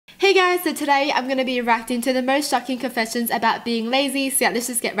Hey guys, so today I'm going to be reacting to the most shocking confessions about being lazy, so yeah, let's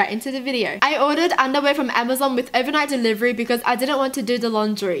just get right into the video. I ordered underwear from Amazon with overnight delivery because I didn't want to do the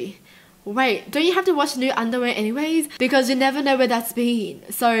laundry. Wait, don't you have to wash new underwear anyways? Because you never know where that's been.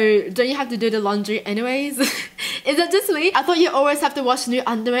 So, don't you have to do the laundry anyways? Is it just me? I thought you always have to wash new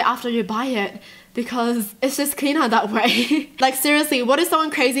underwear after you buy it. Because it's just cleaner that way. Like seriously, what if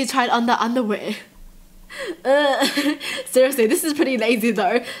someone crazy tried on the underwear? Seriously, this is pretty lazy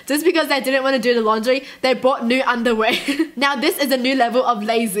though. Just because they didn't want to do the laundry, they bought new underwear. Now this is a new level of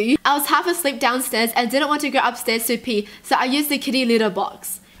lazy. I was half asleep downstairs and didn't want to go upstairs to pee, so I used the kitty litter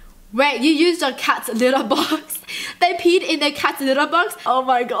box. Wait, you used your cat's litter box? They peed in their cat's litter box? Oh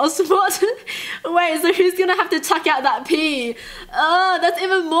my gosh, what? Wait, so who's gonna have to chuck out that pee? Oh, that's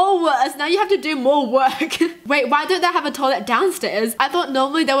even more worse. Now you have to do more work. Wait, why don't they have a toilet downstairs? I thought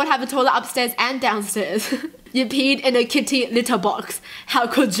normally they would have a toilet upstairs and downstairs. You peed in a kitty litter box. How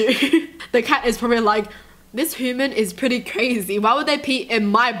could you? The cat is probably like, this human is pretty crazy. Why would they pee in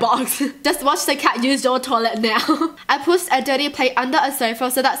my box? Just watch the cat use your toilet now. I pushed a dirty plate under a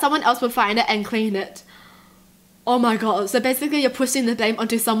sofa so that someone else would find it and clean it. Oh my god, so basically you're pushing the blame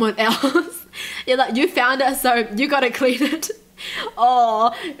onto someone else. You're like, you found it, so you gotta clean it.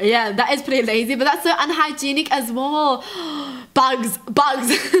 Oh, yeah, that is pretty lazy, but that's so unhygienic as well. Bugs.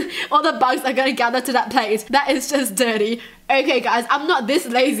 All the bugs are gonna gather to that plate. That is just dirty. Okay guys, I'm not this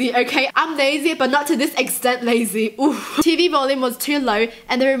lazy, okay? I'm lazy, but not to this extent lazy. Oof. TV volume was too low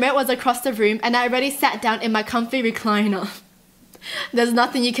and the remote was across the room and I already sat down in my comfy recliner. There's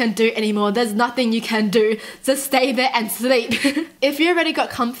nothing you can do anymore. There's nothing you can do. Just stay there and sleep. If you already got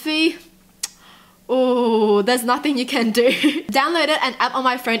comfy, oh, there's nothing you can do. Downloaded an app on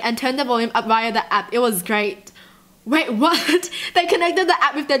my phone and turned the volume up via the app. It was great. Wait, what? They connected the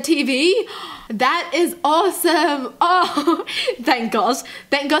app with the TV? That is awesome. Oh, thank gosh.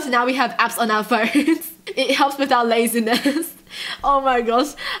 Thank gosh now we have apps on our phones. It helps with our laziness. Oh my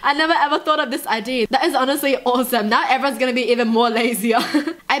gosh. I never ever thought of this idea. That is honestly awesome. Now everyone's gonna be even more lazier.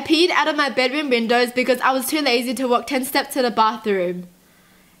 I peed out of my bedroom windows because I was too lazy to walk 10 steps to the bathroom.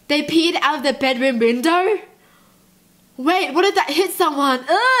 They peed out of the bedroom window? Wait, what if that hit someone?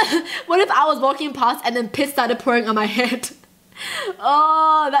 Ugh! What if I was walking past and then piss started pouring on my head?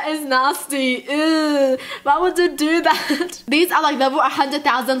 Oh, that is nasty. Ew. Why would you do that? These are like level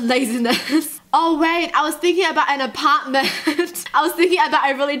 100,000 laziness. Oh wait, I was thinking about an apartment. I was thinking about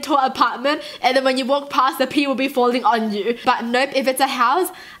a really tall apartment and then when you walk past the pee will be falling on you. But nope, if it's a house,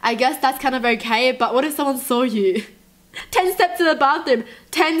 I guess that's kind of okay. But what if someone saw you? 10 steps to the bathroom.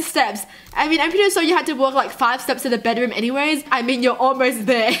 10 steps. I mean, I'm pretty sure you had to walk like 5 steps to the bedroom anyways. I mean, you're almost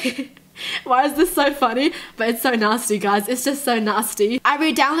there. Why is this so funny? But it's so nasty, guys. It's just so nasty. I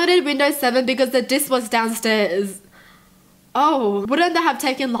re-downloaded Windows 7 because the disk was downstairs. Oh, wouldn't that have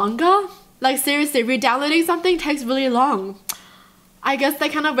taken longer? Like seriously, re-downloading something takes really long. I guess they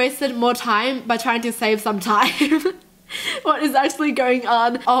kind of wasted more time by trying to save some time. What is actually going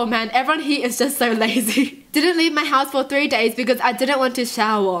on? Oh man, everyone here is just so lazy. Didn't leave my house for 3 days because I didn't want to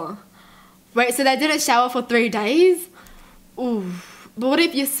shower. Wait, so they didn't shower for 3 days? Ooh, but what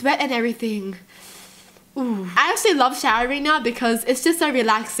if you sweat and everything? Ooh. I actually love showering now because it's just so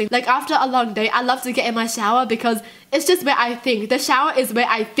relaxing. Like after a long day, I love to get in my shower because it's just where I think. The shower is where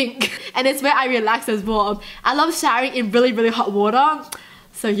I think and it's where I relax as well. I love showering in really, really hot water.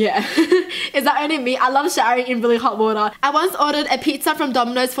 So yeah, is that only me? I love showering in really hot water. I once ordered a pizza from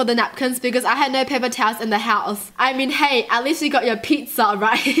Domino's for the napkins because I had no paper towels in the house. I mean, hey, at least you got your pizza,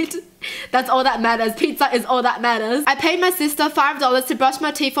 right? That's all that matters. Pizza is all that matters. I paid my sister $5 to brush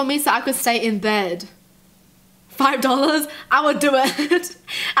my teeth for me so I could stay in bed. $5? I would do it.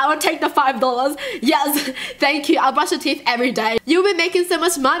 I would take the $5. Yes, thank you. I'll brush your teeth every day. You'll be making so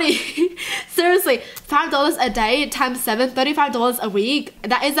much money. Seriously, $5 a day times 7, $35 a week.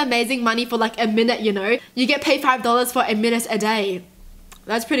 That is amazing money for like a minute, you know. You get paid $5 for a minute a day.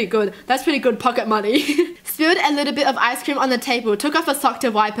 That's pretty good. That's pretty good pocket money. Spilled a little bit of ice cream on the table. Took off a sock to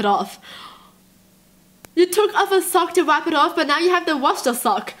wipe it off. You took off a sock to wipe it off, but now you have to wash the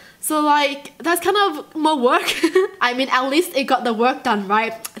sock. So like, that's kind of more work. I mean, at least it got the work done,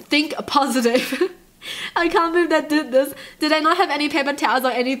 right? Think positive. I can't believe they did this. Did I not have any paper towels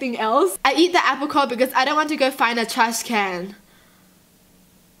or anything else? I eat the apple core because I don't want to go find a trash can.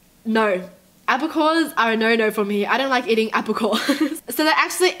 No. Apple cores are a no-no for me. I don't like eating apple cores. So they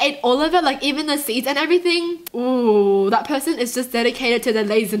actually ate all of it, like even the seeds and everything. Ooh, that person is just dedicated to the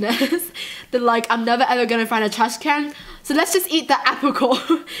laziness. They're like, I'm never ever gonna find a trash can, so let's just eat the apple core.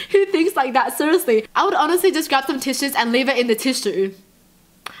 Who thinks like that? Seriously. I would honestly just grab some tissues and leave it in the tissue.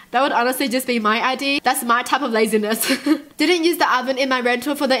 That would honestly just be my idea. That's my type of laziness. Didn't use the oven in my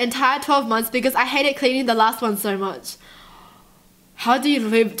rental for the entire 12 months because I hated cleaning the last one so much. How do you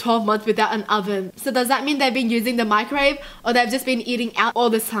live 12 months without an oven? So does that mean they've been using the microwave or they've just been eating out all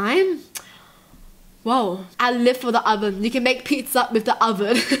the time? Whoa, I live for the oven. You can make pizza with the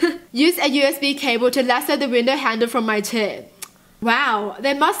oven. Use a USB cable to lasso the window handle from my chair. Wow,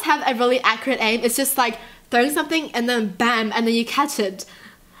 they must have a really accurate aim. It's just like throwing something and then bam, and then you catch it.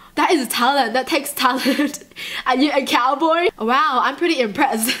 That is talent. That takes talent. Are you a cowboy? Wow, I'm pretty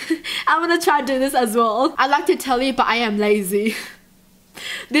impressed. I'm gonna try to do this as well. I'd like to tell you, but I am lazy.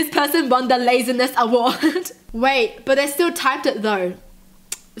 This person won the laziness award. Wait, but they still typed it though.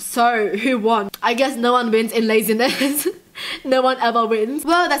 So, who won? I guess no one wins in laziness. No one ever wins.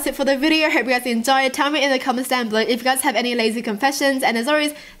 Well, that's it for the video. Hope you guys enjoyed. Tell me in the comments down below if you guys have any lazy confessions. And as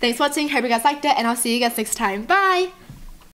always, thanks for watching. Hope you guys liked it. And I'll see you guys next time. Bye!